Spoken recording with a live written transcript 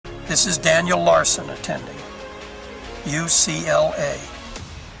This is Daniel Larson attending. UCLA.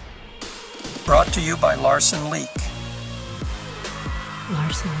 Brought to you by Larson Leak.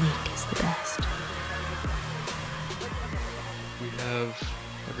 Larson Leak is the best. We have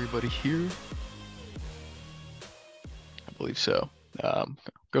everybody here. I believe so.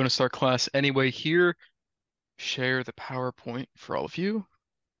 Going to start class anyway here. Share the PowerPoint for all of you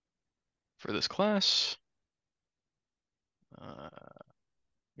for this class.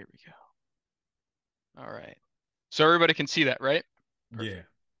 Here we go. All right. So everybody can see that, right? Perfect. Yeah.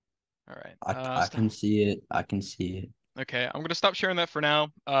 All right. I can see it. I can see it. Okay, I'm going to stop sharing that for now.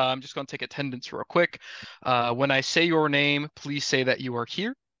 I'm just going to take attendance real quick. When I say your name, please say that you are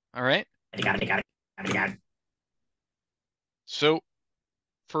here. All right? Got it. So,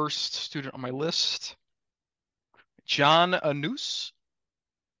 first student on my list, John Anus.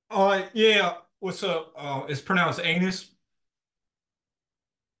 Yeah. What's up? It's pronounced anus.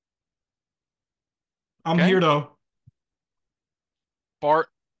 I'm Okay. here though. Bart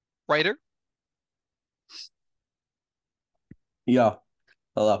Ryder. Yeah.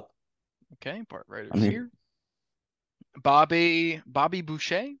 Hello. Okay, Bart Ryder's I'm here. here. Bobby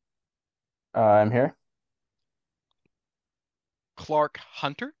Boucher. I'm here. Clark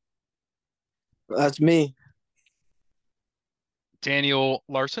Hunter. That's me. Daniel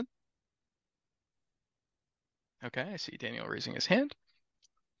Larson. Okay, I see Daniel raising his hand.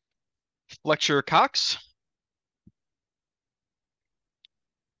 Fletcher Cox.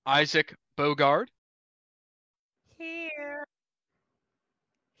 Isaac Bogard. Here.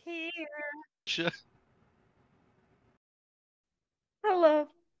 Hello. I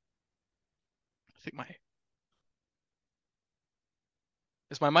think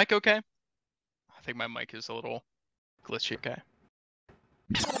is my mic okay? I think my mic is a little glitchy. Okay.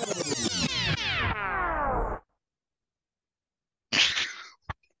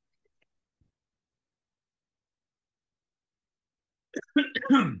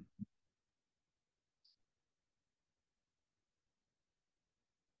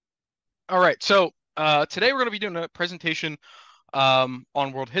 All right, so today we're going to be doing a presentation on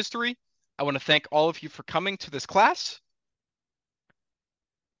world history. I want to thank all of you for coming to this class.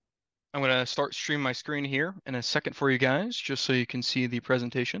 I'm going to start streaming my screen here in a second for you guys, just so you can see the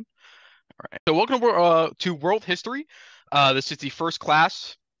presentation. All right, so welcome to world history. This is the first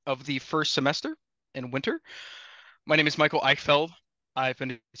class of the first semester in winter. My name is Michael Eichfeld. I've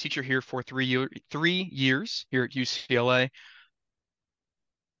been a teacher here for 3 years here at UCLA.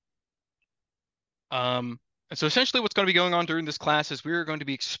 And so essentially what's going to be going on during this class is we're going to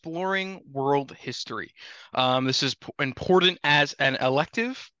be exploring world history. This is important as an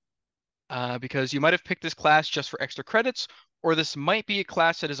elective because you might have picked this class just for extra credits, or this might be a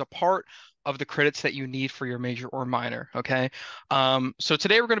class that is a part of the credits that you need for your major or minor, okay? So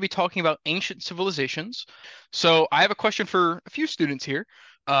today we're going to be talking about ancient civilizations. So I have a question for a few students here.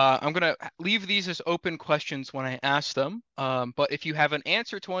 I'm going to leave these as open questions when I ask them, but if you have an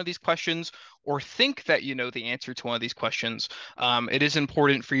answer to one of these questions or think that you know the answer to one of these questions, it is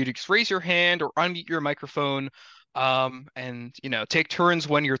important for you to just raise your hand or unmute your microphone and, you know, take turns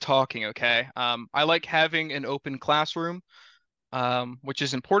when you're talking, okay? I like having an open classroom, which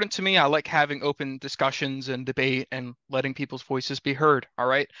is important to me. I like having open discussions and debate and letting people's voices be heard, all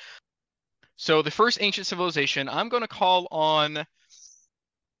right? So the first ancient civilization, I'm going to call on,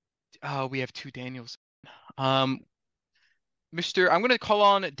 we have two Daniels. I'm going to call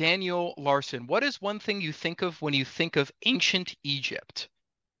on Daniel Larson. What is one thing you think of when you think of ancient Egypt?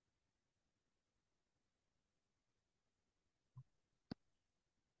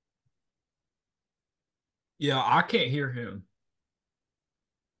 Yeah, I can't hear him.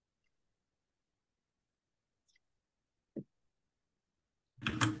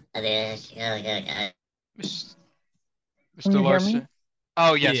 Mr. Can you hear Larson. me?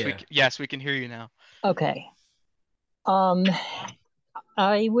 Oh, yes, Yeah. we can hear you now. Okay.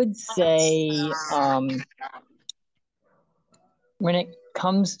 I would say when it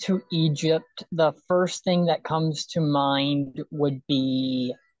comes to Egypt, the first thing that comes to mind would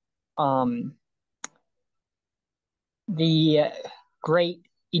be the Great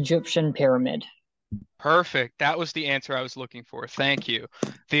Egyptian Pyramid. Perfect. That was the answer I was looking for. Thank you.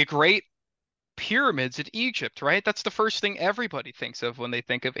 The Great Pyramids in Egypt, right? That's the first thing everybody thinks of when they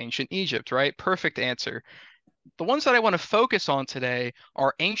think of ancient Egypt, right? Perfect answer. The ones that I want to focus on today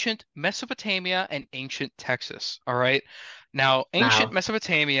are ancient Mesopotamia and ancient Texas, all right? Now, ancient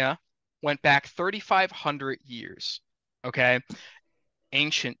Mesopotamia went back 3,500 years, okay?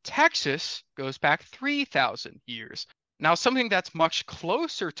 Ancient Texas goes back 3,000 years. Now, something that's much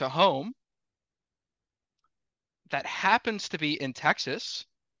closer to home that happens to be in Texas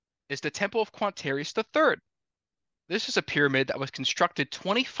is the Temple of Quintarius III. This is a pyramid that was constructed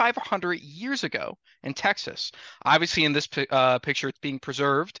 2,500 years ago in Texas. Obviously, in this picture, it's being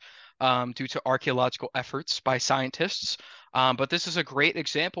preserved due to archaeological efforts by scientists. But this is a great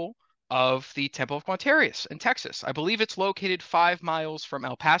example of the Temple of Quintarius in Texas. I believe it's located 5 miles from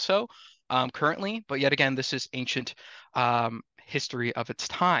El Paso currently, but yet again, this is ancient history of its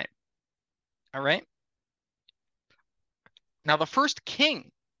time. All right. Now, the first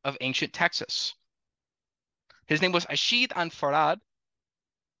king of ancient Texas, his name was Ashid Anfarad,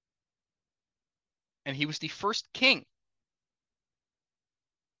 and he was the first king.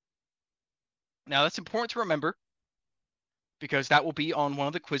 Now, that's important to remember because that will be on one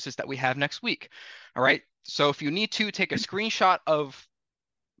of the quizzes that we have next week. All right. So if you need to take a screenshot of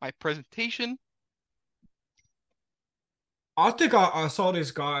my presentation. I think I saw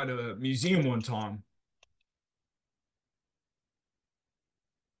this guy at a museum one time.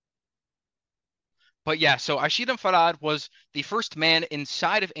 But yeah, so Ashid Farad was the first man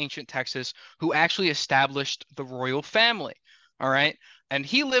inside of ancient Texas who actually established the royal family. All right. And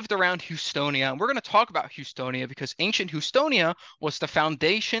he lived around Houstonia. And we're going to talk about Houstonia because ancient Houstonia was the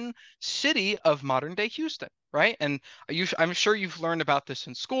foundation city of modern day Houston. Right. And I'm sure you've learned about this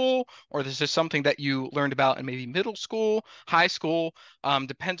in school, or this is something that you learned about in maybe middle school, high school,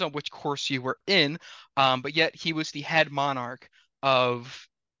 depends on which course you were in. But yet he was the head monarch of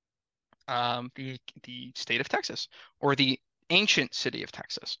the state of Texas, or the ancient city of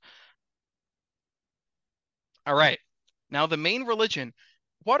Texas. All right. Now the main religion.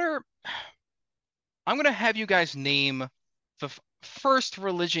 I'm going to have you guys name the first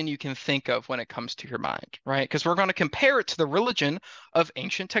religion you can think of when it comes to your mind, right? Because we're going to compare it to the religion of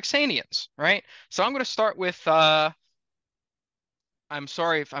ancient Texanians, right? So I'm going to start with I'm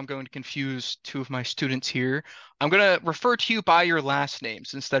sorry if I'm going to confuse two of my students here. I'm going to refer to you by your last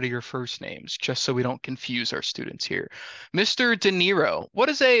names instead of your first names, just so we don't confuse our students here. Mr. De Niro, what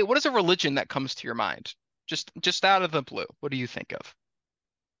is a religion that comes to your mind? Just out of the blue, what do you think of?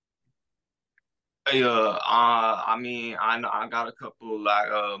 Yeah, I mean, I got a couple like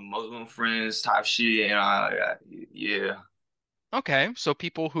Muslim friends type shit, and yeah. Okay, so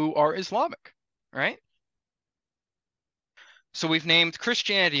people who are Islamic, right? So we've named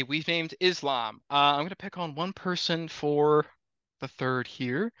Christianity, we've named Islam. I'm going to pick on one person for the third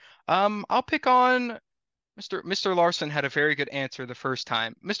here. I'll pick on Mr. Larson had a very good answer the first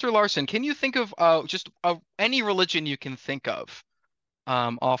time. Mr. Larson, can you think of just any religion you can think of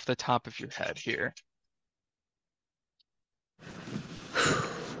off the top of your head here?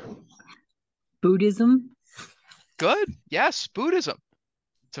 Buddhism? Good. Yes, Buddhism.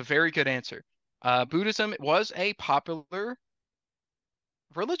 It's a very good answer. Buddhism was a popular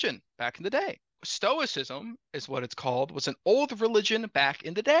religion back in the day. Stoicism is what it's called, was an old religion back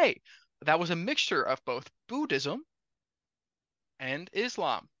in the day. That was a mixture of both Buddhism and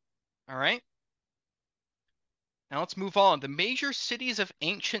Islam. All right. Now let's move on. The major cities of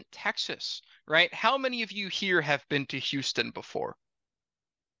ancient Texas, right? How many of you here have been to Houston before?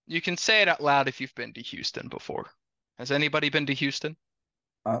 You can say it out loud if you've been to Houston before. Has anybody been to Houston?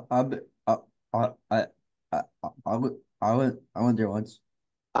 I I I I went there once.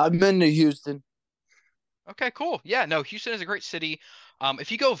 I've been to Houston. Okay, cool. Yeah, no, Houston is a great city.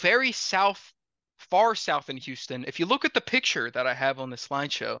 If you go very south, far south in Houston, if you look at the picture that I have on the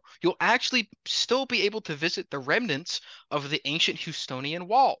slideshow, you'll actually still be able to visit the remnants of the ancient Houstonian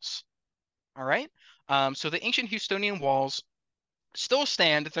walls. All right. So the ancient Houstonian walls still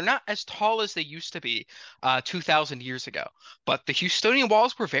stand. They're not as tall as they used to be 2,000 years ago, but the Houstonian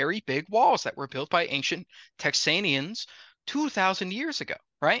walls were very big walls that were built by ancient Texanians 2,000 years ago,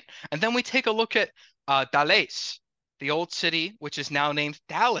 right? And then we take a look at Daeles, the old city, which is now named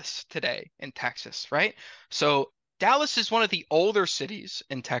Dallas today in Texas, right? So Dallas is one of the older cities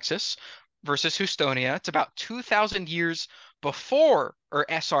in Texas versus Houstonia. It's about 2,000 years before,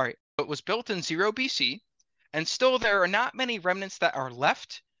 sorry, it was built in 0 BC. And still, there are not many remnants that are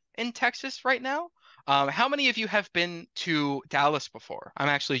left in Texas right now. How many of you have been to Dallas before? I'm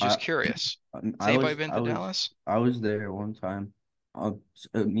actually just I curious. Has I anybody was been I to was Dallas? I was there one time.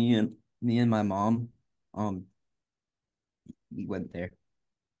 Me and my mom we went there.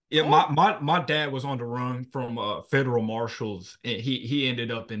 Yeah, Cool. my dad was on the run from federal marshals, and he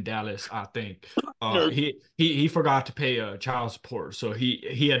ended up in Dallas, I think. He forgot to pay child support, so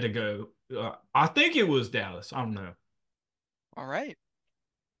he had to go. I think it was Dallas. I don't know. All right.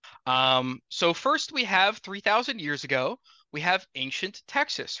 So first we have 3,000 years ago, we have ancient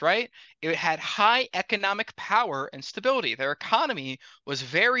Texas, right? It had high economic power and stability. Their economy was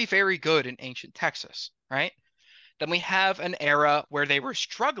very, very good in ancient Texas, right? Then we have an era where they were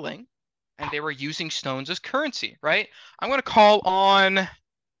struggling and they were using stones as currency, right? I'm going to call on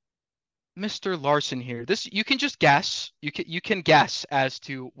Mr. Larson here. This you can just guess. You can guess as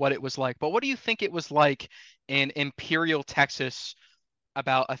to what it was like. But what do you think it was like in Imperial Texas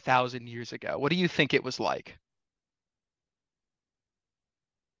about 1,000 years ago? What do you think it was like?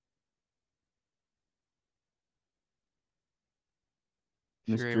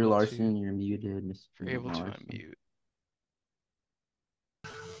 If you're Mr. able Larson, to, you're muted, if you're able to Larson. unmute.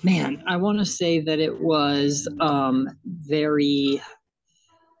 Man, I want to say that it was very.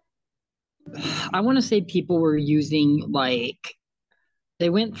 I want to say people were using like they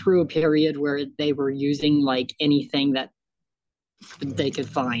went through a period where they were using like anything that they could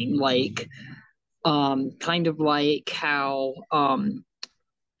find, like kind of like how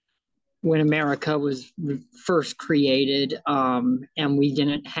when America was first created, and we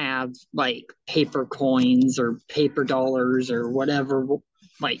didn't have like paper coins or paper dollars or whatever,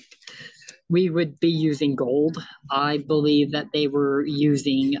 like we would be using gold. I believe that they were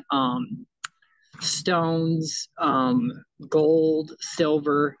using stones, gold,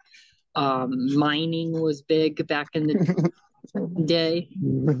 silver. Mining was big back in the day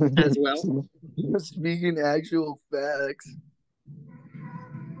as well. Speaking actual facts.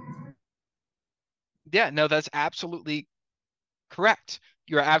 Yeah, no, that's absolutely correct.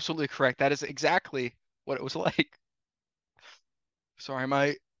 You're absolutely correct. That is exactly what it was like. Sorry,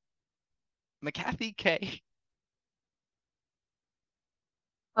 my McCarthy K.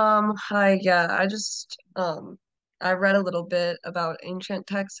 Hi, yeah, I read a little bit about ancient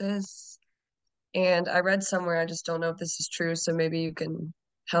Texas, and I read somewhere, I just don't know if this is true, so maybe you can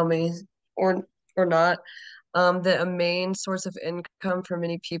tell me or not. That a main source of income for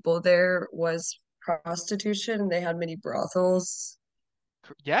many people there was prostitution. They had many brothels.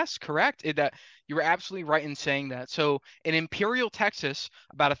 Yes, correct. That you were absolutely right in saying that. So in Imperial Texas,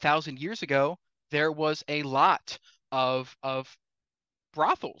 about 1,000 years ago, there was a lot of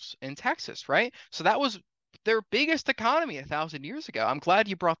brothels in Texas, right? So that was their biggest economy 1,000 years ago. I'm glad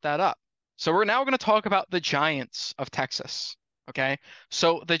you brought that up. So we're now going to talk about the giants of Texas. Okay.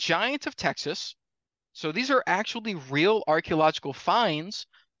 So the giants of Texas. So these are actually real archaeological finds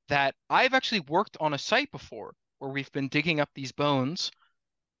that I've actually worked on a site before where we've been digging up these bones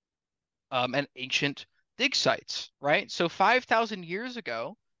and ancient dig sites, right? So 5,000 years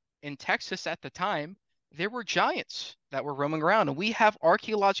ago in Texas at the time, there were giants that were roaming around, and we have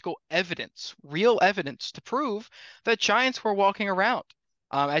archaeological evidence, real evidence to prove that giants were walking around.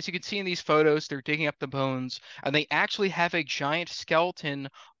 As you can see in these photos, they're digging up the bones, and they actually have a giant skeleton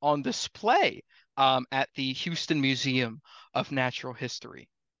on display at the Houston Museum of Natural History,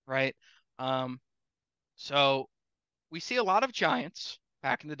 right? Um, so we see a lot of giants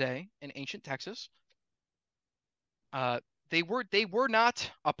back in the day in ancient Texas. Uh, they were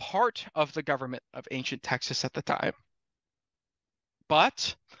not a part of the government of ancient Texas at the time,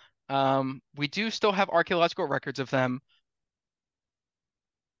 but we do still have archaeological records of them,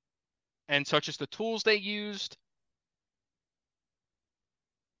 and such as the tools they used.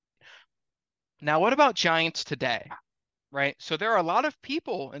 Now, what about giants today? Right? So there are a lot of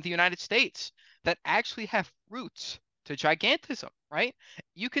people in the United States that actually have roots to gigantism, right?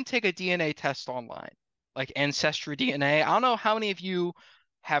 You can take a DNA test online, like Ancestry DNA. I don't know how many of you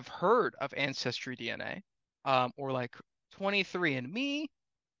have heard of Ancestry DNA, or like 23andMe.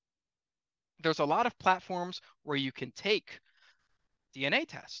 There's a lot of platforms where you can take DNA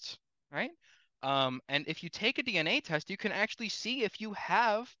tests, right? And if you take a DNA test, you can actually see if you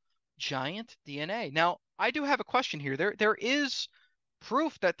have giant DNA. Now, I do have a question here. There is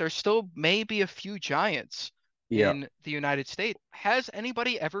proof that there still may be a few giants Yeah. in the United States. Has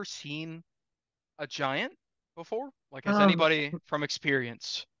anybody ever seen a giant before? Like, has Um, anybody from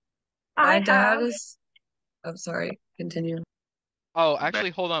experience? my dad is, oh, sorry, continue. Oh, actually,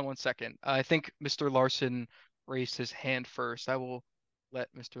 hold on one second. I think Mr. Larson raised his hand first. I will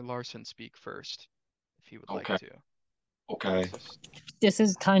let Mr. Larson speak first if he would like Okay. to. Okay. This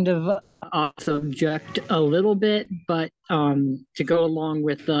is kind of off subject a little bit, but to go along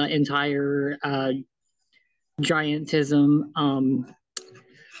with the entire giantism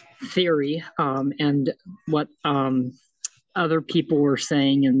theory, and what other people were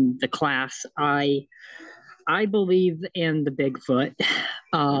saying in the class, I believe in the Bigfoot.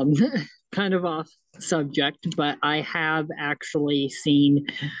 Um, kind of off subject, but I have actually seen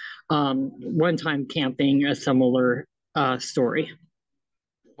one time camping a similar story.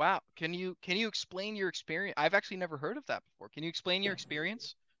 Wow. Can you explain your experience? I've actually never heard of that before. Can you explain your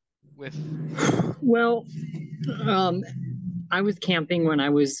experience with? Well, um, I was camping when I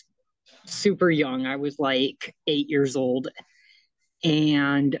was super young. I was like 8 years old.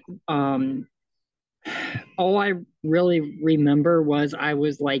 And all I really remember was I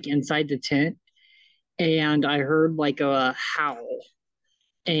was like inside the tent and I heard like a howl.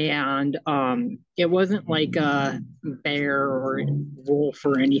 And it wasn't like a bear or wolf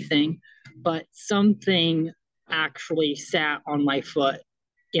or anything, but something actually sat on my foot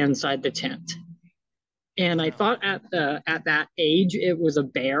inside the tent. And I thought at that age it was a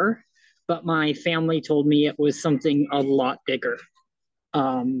bear, but my family told me it was something a lot bigger,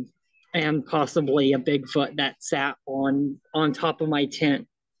 um, and possibly a Bigfoot that sat on top of my tent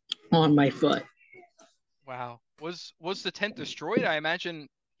on my foot. Wow. Was the tent destroyed? I imagine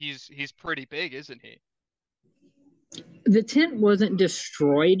he's pretty big, isn't he? The tent wasn't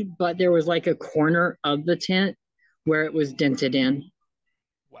destroyed, but there was like a corner of the tent where it was dented in.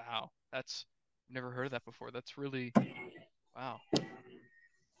 Wow. That's never heard of that before. That's really wow.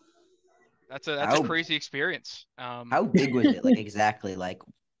 That's a How crazy experience. how big was it? Like exactly like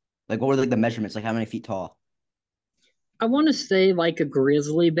what were like the measurements? Like how many feet tall? I want to say like a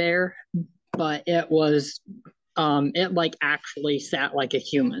grizzly bear, but it like actually sat like a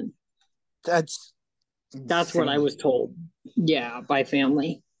human. That's That's what I insane. was told. Yeah, by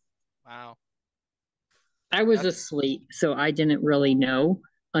family. Wow. I was That's asleep, so I didn't really know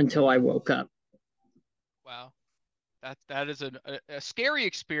until I woke up. wow. That is a scary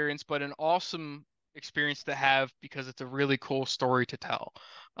experience, but an awesome experience to have because it's a really cool story to tell.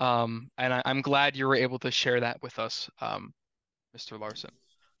 And I'm glad you were able to share that with us, Mr. Larson.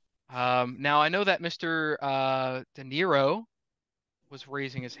 Now I know that Mr. De Niro was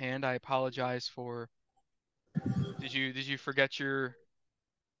raising his hand. I apologize for. Did you forget your?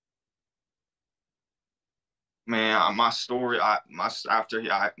 Man, my story,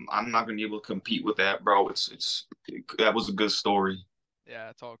 I'm not gonna be able to compete with that, bro. That was a good story. Yeah,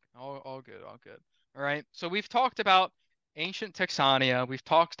 it's all good, all good. All right. So we've talked about ancient Texania. We've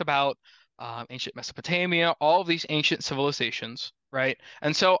talked about ancient Mesopotamia, all of these ancient civilizations, right?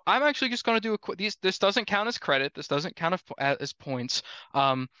 And so I'm actually just going to do a quick. This doesn't count as credit. This doesn't count as points.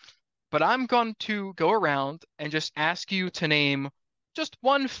 Um, but I'm going to go around and just ask you to name just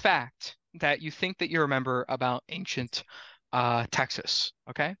one fact that you think that you remember about ancient Texas.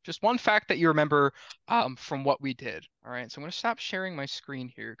 Okay, just one fact that you remember from what we did. All right, so I'm going to stop sharing my screen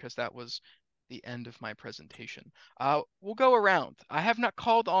here because that was the end of my presentation. We'll go around. I have not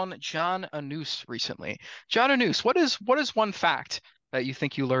called on John Anus recently. John Anus, what is one fact that you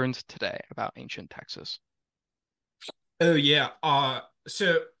think you learned today about ancient Texas? Oh yeah.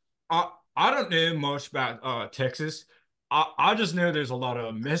 So I don't know much about Texas. I just know there's a lot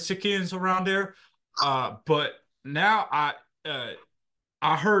of Mexicans around there. But now uh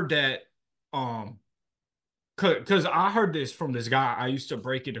I heard that um cause I heard this from this guy I used to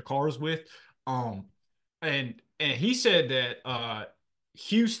break into cars with. Um and he said that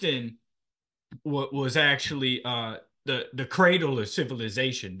Houston was actually the cradle of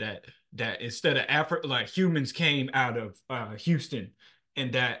civilization, that instead of Africa, like humans came out of Houston,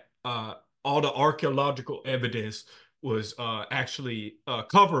 and that all the archaeological evidence was actually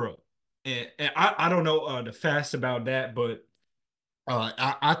cover up. And I don't know the facts about that, but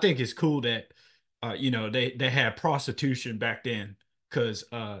I think it's cool that they had prostitution back then, because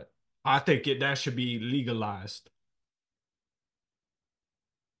I think that should be legalized.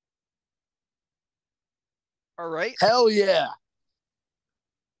 All right. Hell yeah.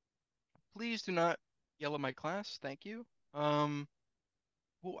 Please do not yell at my class. Thank you.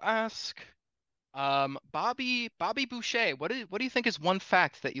 We'll ask Bobby Boucher. What do you think is one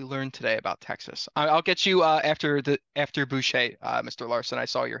fact that you learned today about Texas? I'll get you after Boucher, Mr. Larson. I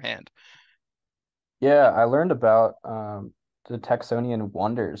saw your hand. Yeah, I learned about the Texonian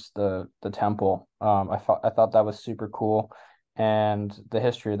wonders, the temple. I thought that was super cool, and the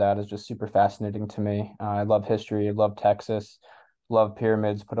history of that is just super fascinating to me. I love history, I love Texas, love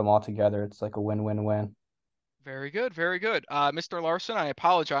pyramids. Put them all together, it's like a win-win-win. Very good, very good. Mr. Larson, I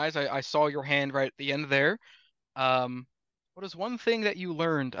apologize. I saw your hand right at the end there. Um, what is one thing that you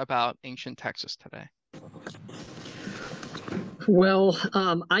learned about ancient Texas today? Well,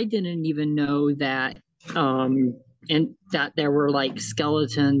 I didn't even know that, and that there were like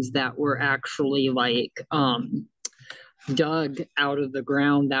skeletons that were actually like dug out of the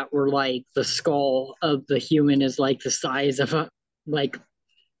ground that were like the skull of the human is like the size of like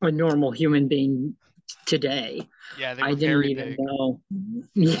a normal human being today. Yeah, they I were didn't very even big. know.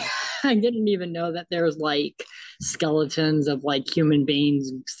 Yeah, I didn't even know that there's like skeletons of like human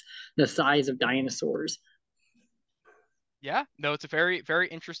beings the size of dinosaurs. Yeah, no, it's a very, very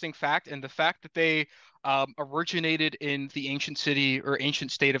interesting fact. And the fact that they originated in the ancient city or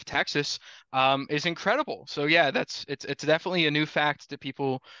ancient state of Texas is incredible. So yeah, it's definitely a new fact to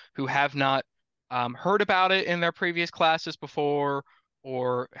people who have not heard about it in their previous classes before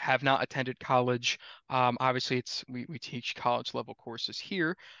or have not attended college. Obviously, we teach college level courses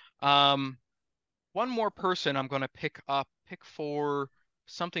here. One more person I'm going to pick for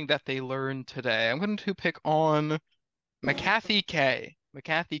something that they learned today. I'm going to pick on McCathy K.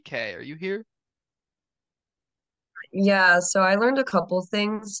 McCathy K, are you here? Yeah, so I learned a couple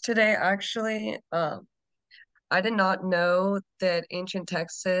things today actually. I did not know that ancient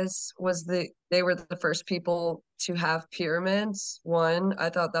Texas they were the first people to have pyramids. One, I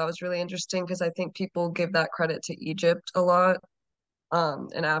thought that was really interesting because I think people give that credit to Egypt a lot,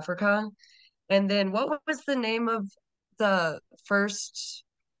 in Africa. And then what was the name of the first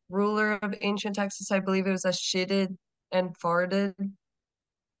ruler of ancient Texas? I believe it was Ashidid and Fardid.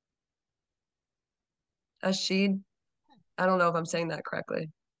 Ashid. I don't know if I'm saying that correctly.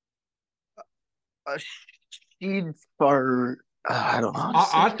 She'd for I don't know how to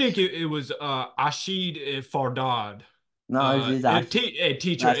say I it. think it was Ashid Fardad. No, it's actually Hey,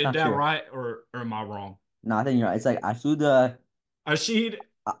 teacher, that's is not that true. right or am I wrong? No, I think you're right. It's like Ashuda. Ashid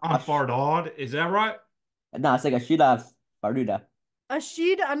Ash, Fardad, is that right? no, it's like Ashida Faruda.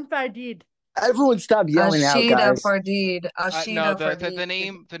 Ashid Anfardid. Everyone stop yelling out, Ashid guys. Fardid. Ashid No,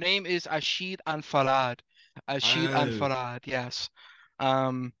 Fardid. the name is Ashid Anfarad. Ashid Oh. Anfarad, yes.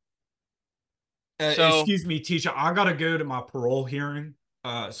 Um, so Excuse me, teacher. I gotta go to my parole hearing.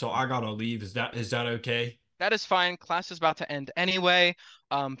 So I gotta leave. Is that okay? that is fine. Class is about to end anyway.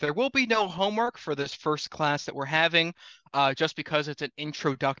 There will be no homework for this first class that we're having, just because it's an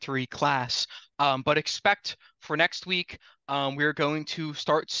introductory class. But expect for next week, we're going to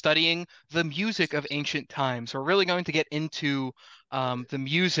start studying the music of ancient times. We're really going to get into the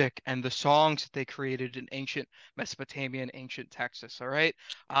music and the songs that they created in ancient Mesopotamia and ancient Texas. All right.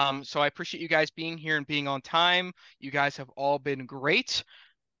 So I appreciate you guys being here and being on time. You guys have all been great.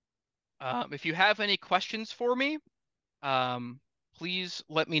 If you have any questions for me, please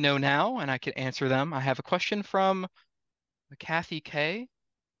let me know now and I can answer them. I have a question from Kathy K.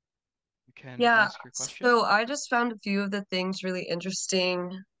 You can Yeah, ask your question. so I just found a few of the things really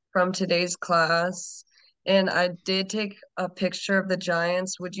interesting from today's class, and I did take a picture of the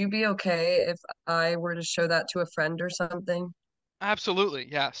giants. Would you be okay if I were to show that to a friend or something? Absolutely,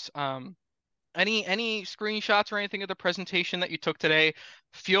 yes. Any screenshots or anything of the presentation that you took today,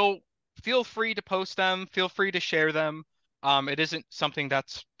 feel feel free to post them, feel free to share them. It isn't something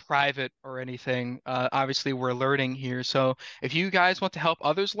that's private or anything. Obviously, we're learning here, so if you guys want to help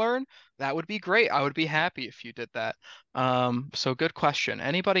others learn, that would be great. I would be happy if you did that. So good question.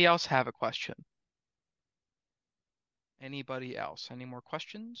 Anybody else have a question? Anybody else? Any more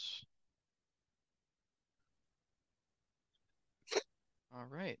questions? All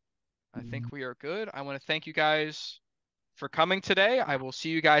right. I think we are good. I want to thank you guys for coming today. I will see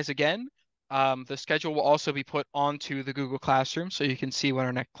you guys again. The schedule will also be put onto the Google Classroom so you can see when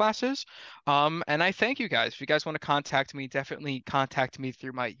our next class is. And I thank you guys. If you guys want to contact me, definitely contact me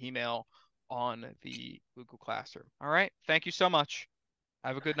through my email on the Google Classroom. All right. Thank you so much.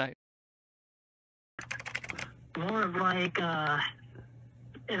 Have a good night. More of like,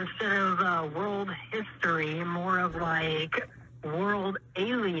 instead of world history, more of like world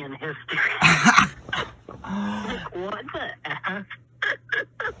alien history. Like, what the F?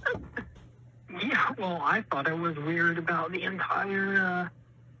 Yeah, well, I thought it was weird about the entire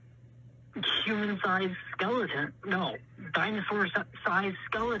human-sized skeleton. No, dinosaur-sized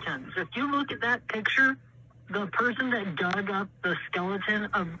skeletons. If you look at that picture, the person that dug up the skeleton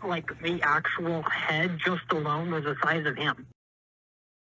of, like, the actual head just alone was the size of him.